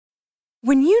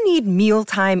When you need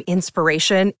mealtime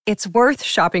inspiration, it's worth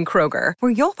shopping Kroger,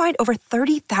 where you'll find over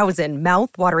 30,000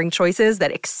 mouth-watering choices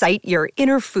that excite your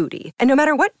inner foodie. And no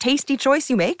matter what tasty choice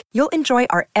you make, you'll enjoy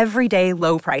our everyday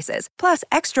low prices, plus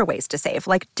extra ways to save,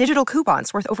 like digital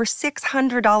coupons worth over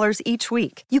 $600 each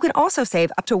week. You can also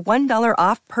save up to $1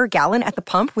 off per gallon at the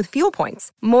pump with fuel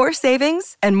points. More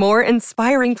savings and more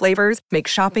inspiring flavors make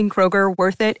shopping Kroger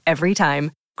worth it every time.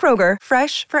 Kroger,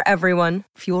 fresh for everyone.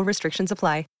 Fuel restrictions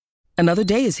apply. Another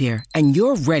day is here, and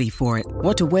you're ready for it.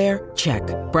 What to wear? Check.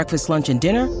 Breakfast, lunch, and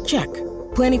dinner? Check.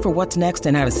 Planning for what's next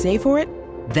and how to save for it?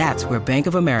 That's where Bank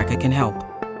of America can help.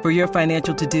 For your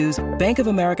financial to-dos, Bank of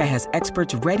America has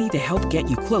experts ready to help get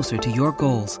you closer to your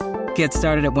goals. Get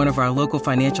started at one of our local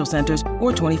financial centers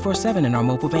or 24/7 in our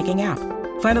mobile banking app.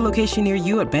 Find a location near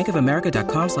you at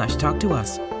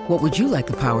bankofamerica.com/talktous. What would you like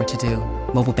the power to do?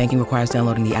 Mobile banking requires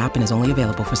downloading the app and is only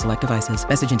available for select devices.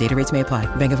 Message and data rates may apply.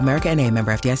 Bank of America N.A.,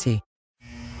 member FDIC.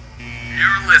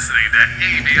 You're listening to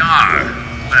ABR.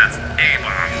 That's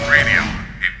A-Bomb Radio,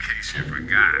 in case you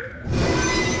forgot.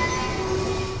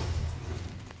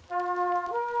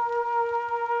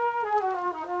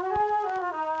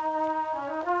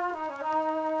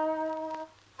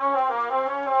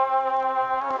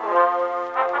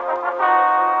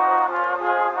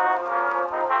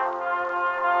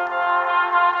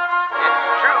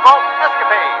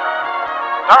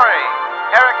 Starring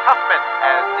Eric Huffman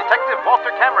as Detective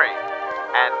Walter Camry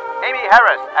and Amy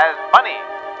Harris as Bunny.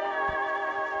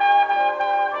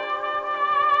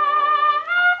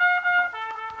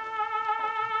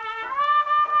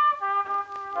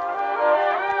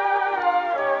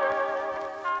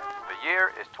 The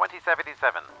year is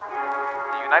 2077.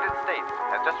 The United States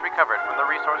has just recovered from the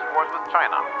resource wars with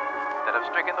China that have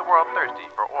stricken the world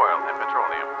thirsty for oil and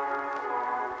petroleum.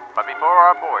 But before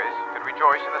our boys could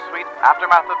rejoice in the sweet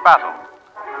aftermath of battle,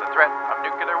 the threat of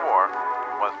nuclear war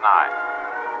was nigh.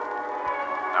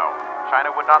 No,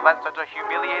 China would not let such a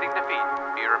humiliating defeat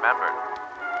be remembered.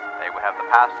 They would have the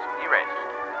past erased.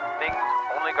 Things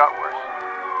only got worse.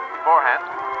 Beforehand,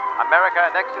 America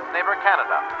annexed its neighbor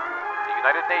Canada, the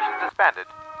United Nations disbanded,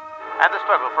 and the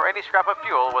struggle for any scrap of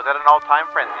fuel was at an all-time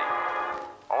frenzy.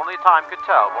 Only time could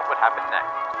tell what would happen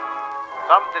next.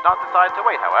 Some did not decide to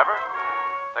wait, however.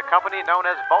 The company known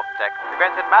as Vault-Tec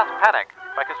prevented mass panic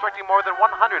by constructing more than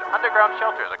 100 underground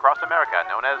shelters across America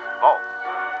known as vaults.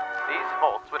 These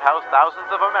vaults would house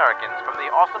thousands of Americans from the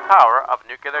awesome power of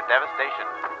nuclear devastation.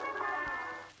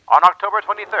 On October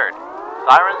 23rd,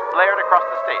 sirens blared across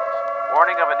the states,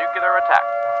 warning of a nuclear attack.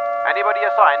 Anybody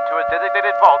assigned to a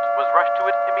designated vault was rushed to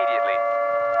it immediately.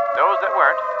 Those that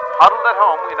weren't huddled at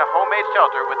home in a homemade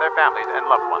shelter with their families and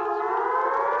loved ones.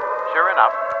 Sure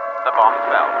enough, the bombs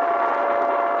fell,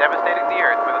 devastating the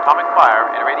Earth with atomic fire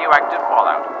and radioactive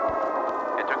fallout.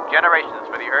 It took generations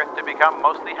for the Earth to become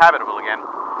mostly habitable again,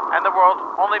 and the world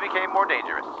only became more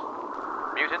dangerous.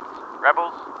 Mutants,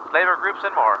 rebels, slaver groups,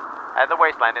 and more had the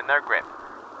wasteland in their grip.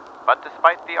 But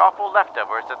despite the awful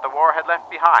leftovers that the war had left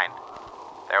behind,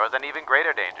 there was an even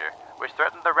greater danger, which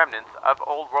threatened the remnants of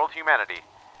old world humanity.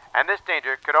 And this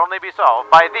danger could only be solved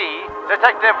by the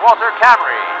Detective Walter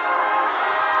Camry.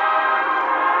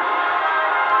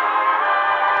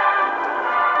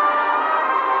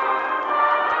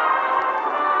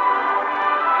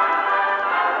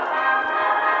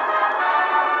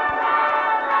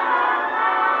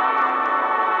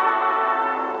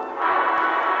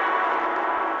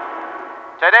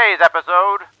 Today's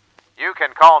episode, you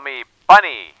can call me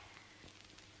Bunny.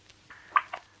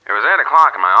 It was 8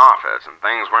 o'clock in my office, and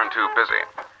things weren't too busy.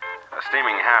 A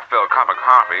steaming half-filled cup of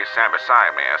coffee sat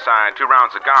beside me, aside 2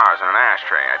 round cigars and an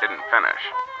ashtray I didn't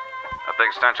finish. A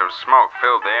thick stench of smoke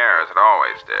filled the air as it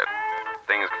always did.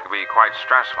 Things could be quite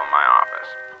stressful in my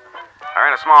office. I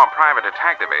ran a small private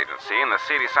detective agency in the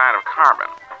seedy side of Carbon.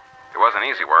 It wasn't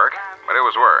easy work, but it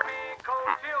was work.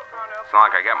 It's not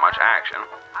like I get much action.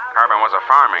 Carbon was a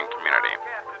farming community.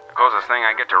 The closest thing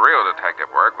I get to real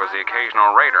detective work was the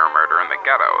occasional raider murder in the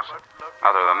ghettos.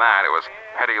 Other than that, it was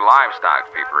petty livestock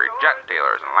thievery, jet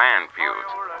dealers, and land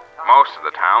feuds. Most of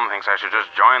the town thinks I should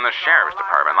just join the sheriff's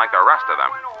department like the rest of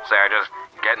them. Say I just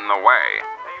get in the way.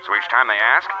 So each time they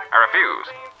ask, I refuse.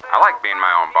 I like being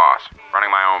my own boss,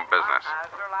 running my own business.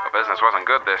 But business wasn't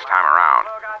good this time around.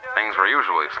 Things were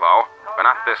usually slow, but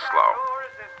not this slow.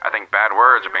 I think bad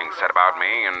words are being said about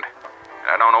me, and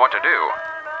I don't know what to do.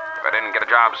 If I didn't get a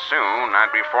job soon,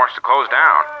 I'd be forced to close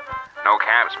down. No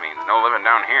cabs means no living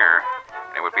down here,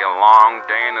 and it would be a long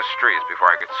day in the streets before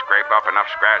I could scrape up enough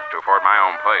scratch to afford my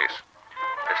own place.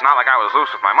 It's not like I was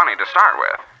loose with my money to start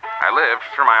with. I lived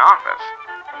through my office.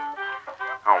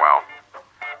 Oh well,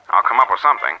 I'll come up with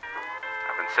something.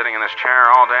 I've been sitting in this chair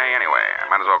all day anyway. I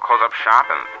might as well close up shop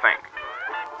and think.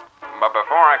 But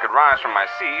before I could rise from my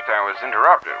seat, I was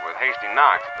interrupted with hasty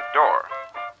knocks at the door.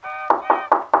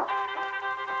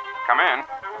 Come in.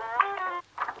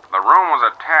 The room was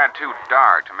a tad too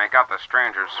dark to make out the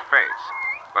stranger's face,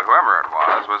 but whoever it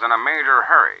was in a major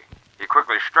hurry. He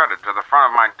quickly strutted to the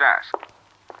front of my desk.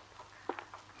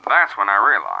 That's when I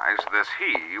realized this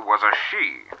he was a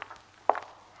she.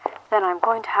 Then I'm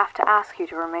going to have to ask you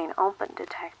to remain open,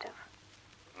 Detective.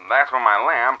 That's when my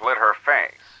lamp lit her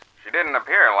face. She didn't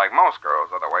appear like most girls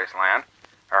of the wasteland.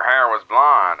 Her hair was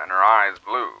blonde and her eyes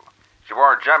blue. She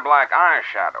wore jet black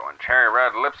eyeshadow and cherry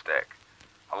red lipstick,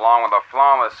 along with a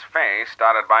flawless face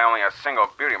dotted by only a single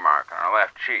beauty mark on her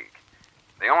left cheek.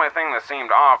 The only thing that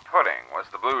seemed off-putting was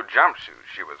the blue jumpsuit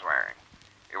she was wearing.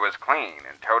 It was clean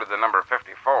and toted the number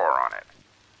 54 on it.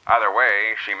 Either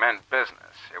way, she meant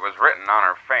business. It was written on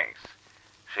her face.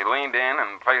 She leaned in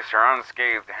and placed her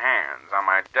unscathed hands on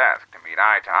my desk to meet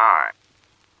eye to eye.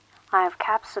 I have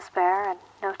caps to spare and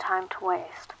no time to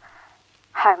waste.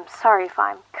 I'm sorry if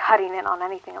I'm cutting in on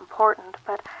anything important,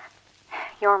 but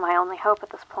you're my only hope at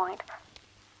this point.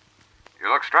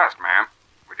 You look stressed, ma'am.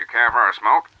 Would you care for a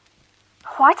smoke?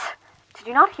 What? Did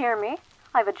you not hear me?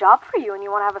 I have a job for you and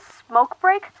you want to have a smoke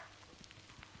break?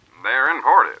 They're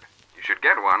imported. You should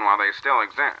get one while they still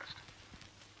exist.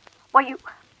 Well,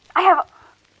 I have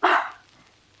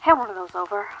hand one of those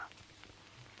over.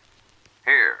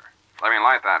 Here, let me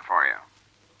light that for you.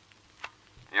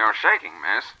 You're shaking,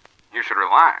 miss. You should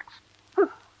relax.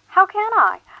 How can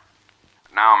I?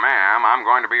 Now, ma'am, I'm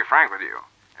going to be frank with you.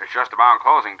 It's just about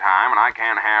closing time, and I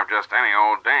can't have just any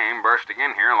old dame bursting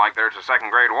in here like there's a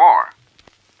second-grade war.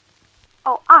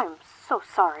 Oh, I'm so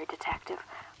sorry, Detective.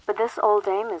 But this old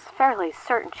dame is fairly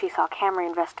certain she saw Camry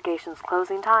Investigation's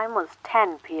closing time was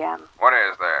 10 p.m. What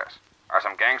is this? Are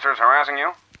some gangsters harassing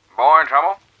you? Boy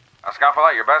trouble? A scuffle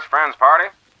at your best friend's party?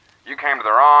 You came to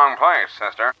the wrong place,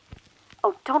 sister.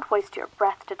 Oh, don't waste your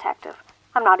breath, Detective.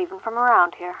 I'm not even from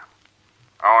around here.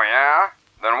 Oh, yeah?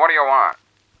 Then what do you want?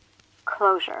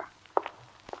 Closure.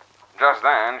 Just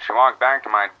then, she walked back to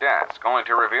my desk, only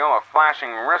to reveal a flashing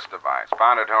wrist device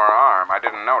bonded to her arm I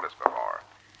didn't notice before.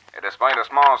 It displayed a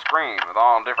small screen with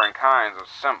all different kinds of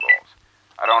symbols.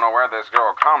 I don't know where this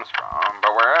girl comes from,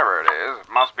 but wherever it is,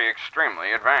 it must be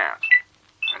extremely advanced.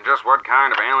 And just what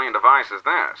kind of alien device is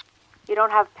this? You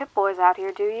don't have Pip-Boys out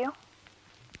here, do you?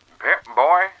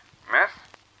 Pip-Boy,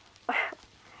 miss?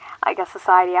 I guess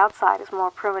society outside is more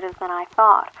primitive than I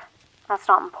thought. That's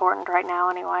not important right now,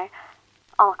 anyway.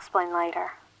 I'll explain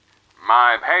later.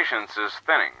 My patience is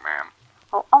thinning, ma'am.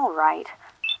 Oh, all right.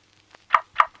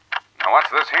 Now,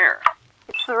 what's this here?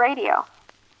 It's the radio.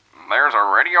 There's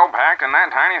a radio packed in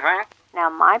that tiny thing? Now,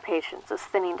 my patience is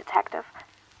thinning, Detective.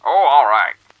 Oh, all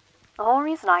right. The whole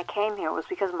reason I came here was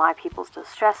because of my people's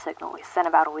distress signal we sent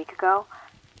about a week ago.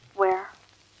 We're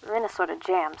in a sort of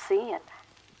jam, see? And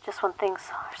just when things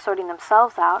are sorting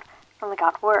themselves out, it only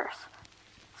got worse.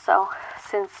 So,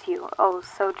 since you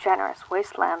so generous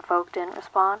wasteland folk didn't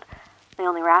respond, the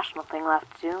only rational thing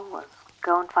left to do was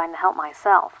go and find the help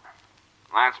myself.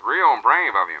 That's real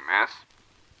brave of you, miss.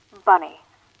 Bunny.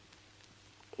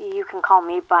 You can call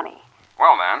me Bunny.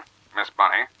 Well then, Miss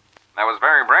Bunny, that was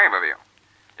very brave of you.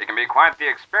 It can be quite the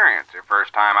experience your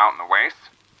first time out in the wastes.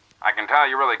 I can tell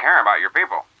you really care about your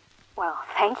people. Well,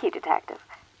 thank you, Detective.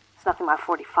 It's nothing my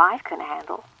 45 couldn't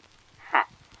handle.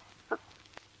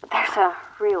 But there's a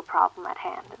real problem at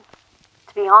hand, and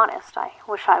to be honest, I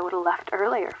wish I would have left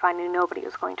earlier if I knew nobody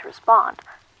was going to respond.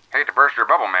 Hate to burst your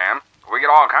bubble, ma'am. We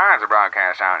get all kinds of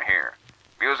broadcasts out here.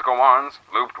 Musical ones,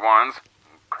 looped ones,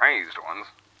 crazed ones.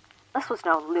 This was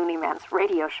no Looney Man's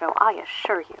radio show, I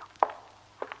assure you.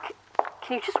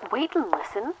 Can you just wait and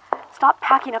listen? Stop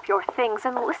packing up your things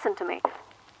and listen to me.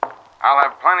 I'll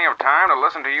have plenty of time to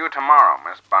listen to you tomorrow,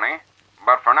 Miss Bunny.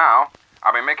 But for now,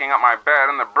 I'll be making up my bed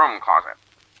in the broom closet.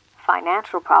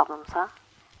 Financial problems, huh?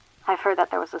 I've heard that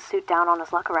there was a suit down on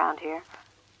his luck around here.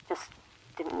 Just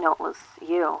didn't know it was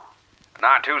you.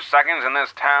 Not 2 seconds in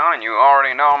this town and you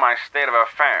already know my state of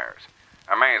affairs.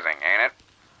 Amazing, ain't it?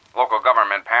 Local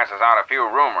government passes out a few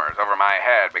rumors over my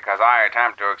head because I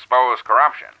attempt to expose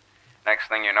corruption. Next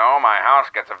thing you know, my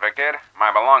house gets evicted,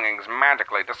 my belongings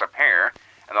magically disappear,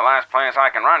 and the last place I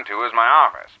can run to is my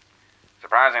office.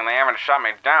 Surprising they haven't shut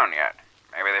me down yet.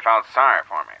 Maybe they felt sorry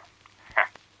for me.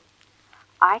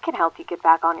 I can help you get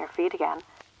back on your feet again.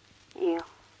 You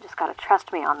just gotta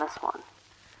trust me on this one.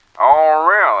 Oh,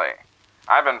 really?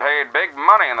 I've been paid big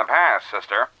money in the past,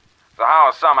 sister. So how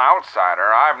is some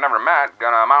outsider I've never met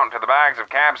gonna amount to the bags of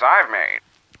caps I've made?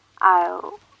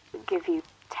 I'll give you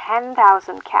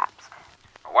 10,000 caps.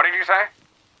 What did you say?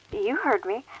 You heard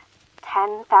me.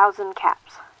 10,000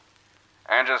 caps.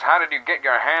 And just how did you get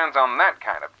your hands on that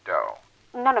kind of dough?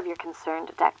 None of your concern,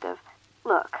 Detective.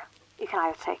 Look, you can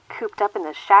either stay cooped up in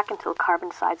this shack until Carbon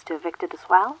decides to evict it as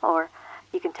well, or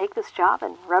you can take this job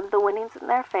and rub the winnings in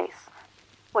their face.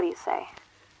 What do you say?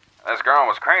 This girl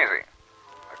was crazy.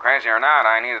 But crazy or not,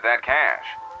 I needed that cash.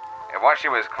 If what she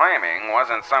was claiming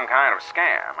wasn't some kind of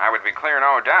scam, I would be clear,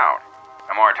 no doubt.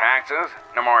 No more taxes,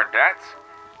 no more debts,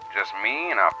 just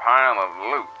me and a pile of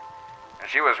loot. And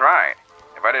she was right.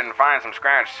 If I didn't find some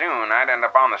scratch soon, I'd end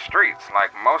up on the streets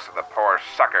like most of the poor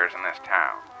suckers in this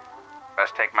town.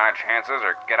 Best take my chances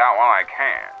or get out while I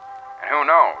can. And who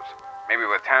knows, maybe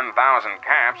with 10,000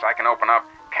 caps I can open up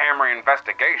Camry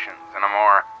Investigations in a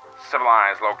more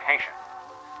civilized location.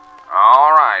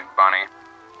 All right, Bunny.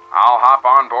 I'll hop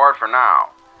on board for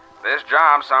now. This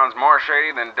job sounds more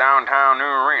shady than downtown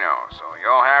New Reno, so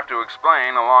you'll have to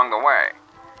explain along the way.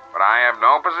 But I have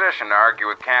no position to argue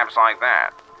with caps like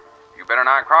that. You better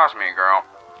not cross me, girl.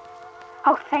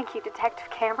 Oh, thank you, Detective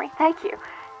Camry. Thank you.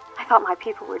 I thought my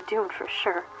people were doomed for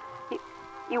sure.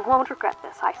 You won't regret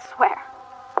this, I swear.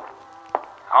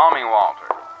 Call me Walter.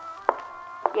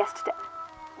 Yes,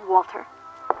 Walter.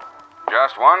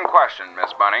 Just one question,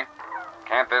 Miss Bunny.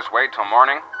 Can't this wait till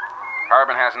morning?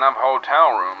 Carbon has enough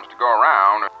hotel rooms to go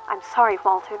around. I'm sorry,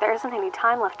 Walter. There isn't any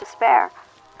time left to spare.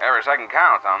 Every second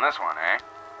counts on this one, eh?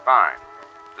 Fine.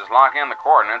 Just lock in the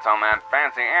coordinates on that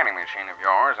fancy ante machine of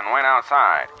yours and wait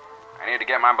outside. I need to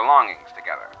get my belongings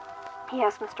together.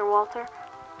 Yes, Mr. Walter.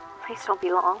 Please don't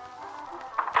be long.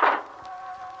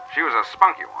 She was a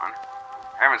spunky one.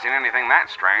 Haven't seen anything that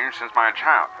strange since my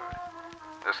childhood.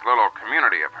 This little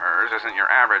community of hers isn't your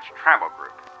average travel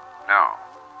group. No.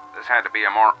 This had to be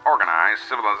a more organized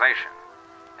civilization.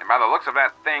 And by the looks of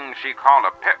that thing she called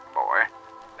a Pip-Boy,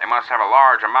 they must have a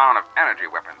large amount of energy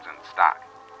weapons in stock.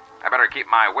 I better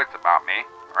keep my wits about me,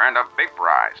 or end up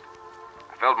vaporized.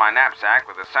 I filled my knapsack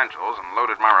with essentials and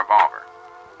loaded my revolver.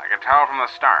 I could tell from the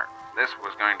start, this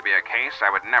was going to be a case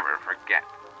I would never forget.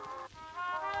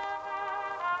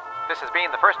 This has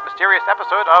been the first mysterious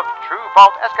episode of True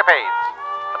Vault Escapades.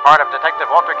 The part of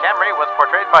Detective Walter Camry was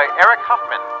portrayed by Eric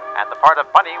Huffman, and the part of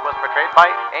Bunny was portrayed by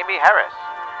Amy Harris.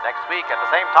 Next week at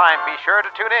the same time, be sure to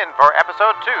tune in for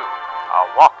Episode 2,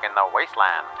 A Walk in the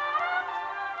Wasteland.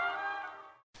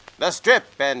 The Strip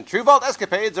and True Vault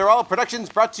Escapades are all productions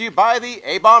brought to you by the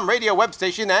A-Bomb Radio web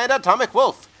station and Atomic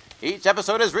Wolf. Each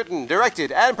episode is written,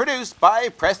 directed, and produced by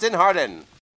Preston Harden.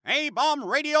 A-Bomb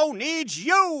Radio needs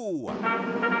you!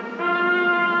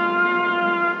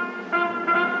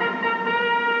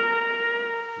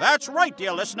 That's right,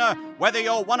 dear listener. Whether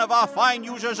you're one of our fine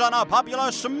users on our popular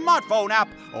smartphone app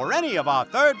or any of our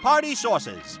third-party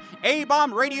sources,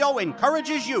 A-Bomb Radio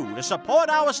encourages you to support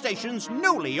our station's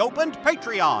newly opened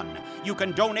Patreon. You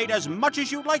can donate as much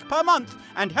as you'd like per month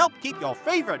and help keep your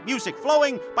favorite music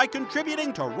flowing by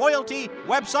contributing to royalty,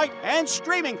 website, and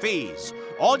streaming fees.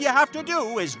 All you have to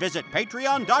do is visit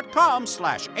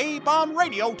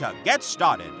patreon.com/ABombRadio to get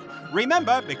started.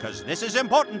 Remember, because this is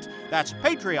important, that's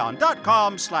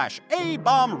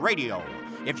patreon.com/ABombRadio.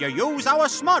 If you use our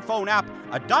smartphone app,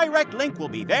 a direct link will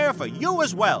be there for you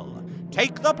as well.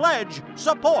 Take the pledge,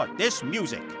 support this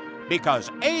music, because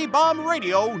A-Bomb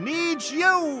Radio needs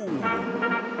you!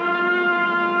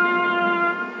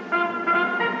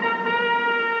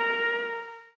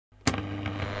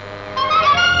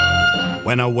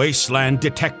 When a wasteland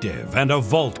detective and a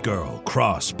vault girl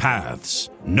cross paths,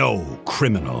 no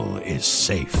criminal is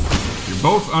safe. You're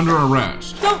both under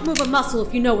arrest. Don't move a muscle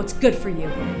if you know what's good for you.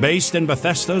 Based in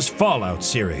Bethesda's Fallout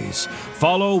series,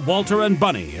 follow Walter and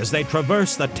Bunny as they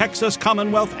traverse the Texas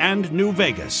Commonwealth and New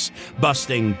Vegas,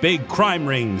 busting big crime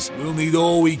rings. We'll need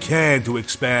all we can to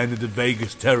expand into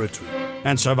Vegas territory.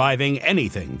 And surviving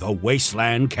anything the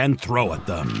wasteland can throw at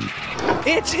them.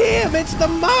 It's him! It's the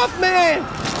Mothman!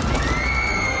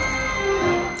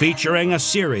 Featuring a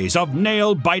series of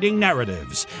nail-biting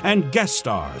narratives and guest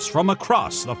stars from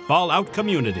across the Fallout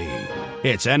community.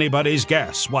 It's anybody's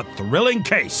guess what thrilling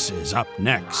case is up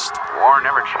next. War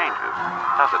never changes,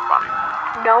 does it, Bunny?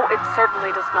 No, it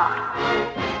certainly does not.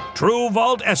 True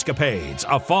Vault Escapades,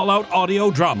 a Fallout audio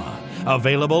drama.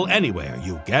 Available anywhere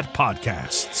you get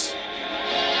podcasts.